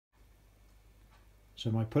So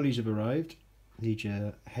my pulleys have arrived. These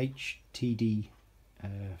are HTD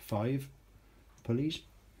 5 pulleys.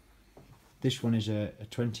 This one is a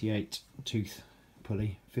 28 tooth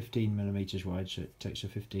pulley, 15mm wide, so it takes a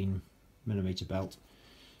 15mm belt.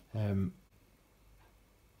 And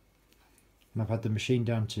I've had the machine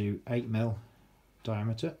down to 8mm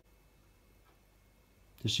diameter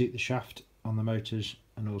to suit the shaft on the motors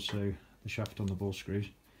and also the shaft on the ball screws.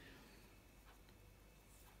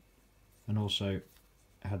 And also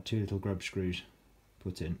I had 2 little grub screws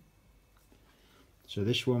put in. So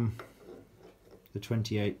this one, the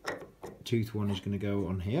 28 tooth one, is going to go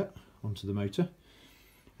on here onto the motor,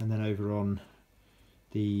 and then over on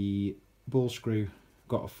the ball screw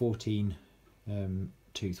got a 14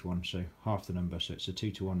 tooth one, so half the number, so it's a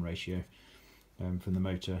 2-to-1 ratio from the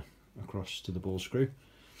motor across to the ball screw.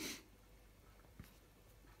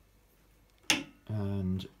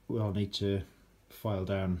 And we'll need to file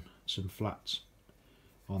down some flats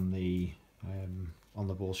on the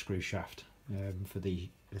ball screw shaft for the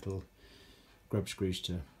little grub screws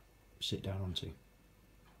to sit down onto.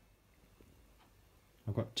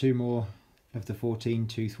 I've got 2 more of the 14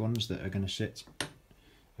 tooth ones that are going to sit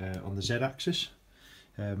on the Z axis.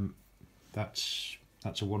 That's a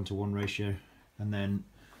 1-to-1 ratio, and then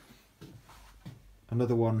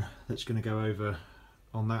another one that's going to go over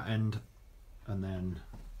on that end, and then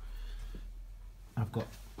I've got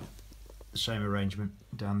the same arrangement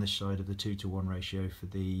down this side of the 2-to-1 ratio for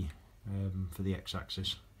the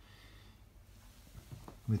X-axis,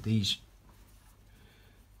 with these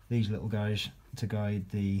little guys to guide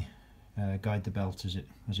the belt as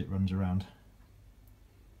it runs around.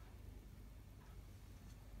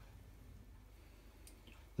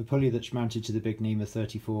 The pulley that's mounted to the big NEMA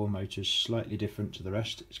 34 motor is slightly different to the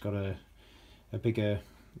rest. It's got a bigger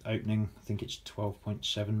opening, I think it's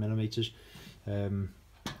 12.7mm,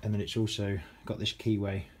 and then it's also got this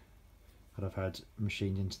keyway that I've had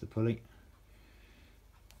machined into the pulley,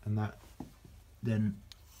 and that then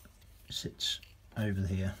sits over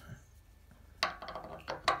here.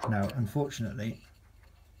 Now unfortunately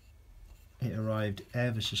it arrived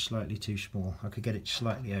ever so slightly too small. I could get it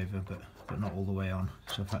slightly over, but not all the way on,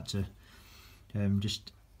 so I've had to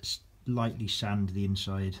just lightly sand the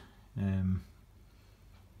inside in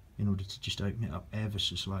order to just open it up ever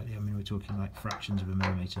so slightly. I mean, we're talking like fractions of a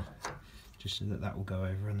millimetre, just so that will go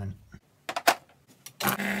over. And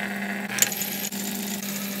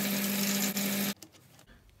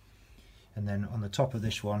then on the top of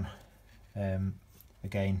this one,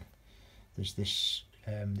 again, there's this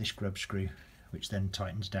grub screw which then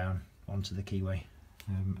tightens down onto the keyway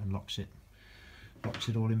and locks it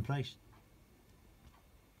all in place.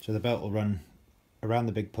 So the belt will run around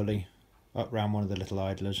the big pulley, up round one of the little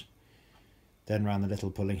idlers, then round the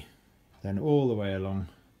little pulley, then all the way along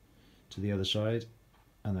to the other side,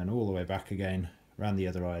 and then all the way back again round the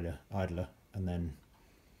other idler, and then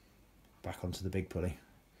back onto the big pulley.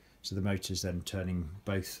 So the motor's then turning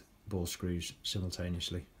both ball screws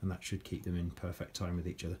simultaneously, and that should keep them in perfect time with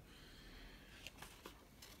each other.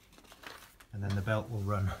 And then the belt will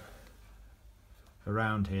run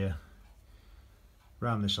around here,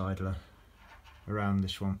 around this idler, around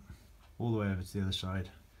this one, all the way over to the other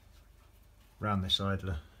side, round this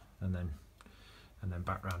idler, and then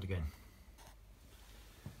back round again.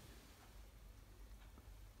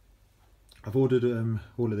 I've ordered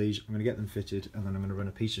all of these. I'm going to get them fitted, and then I'm going to run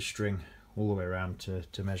a piece of string all the way around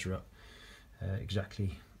to measure up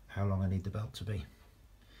exactly how long I need the belt to be.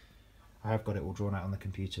 I have got it all drawn out on the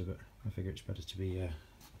computer, but I figure it's better to be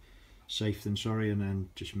safe than sorry, and then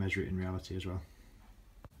just measure it in reality as well.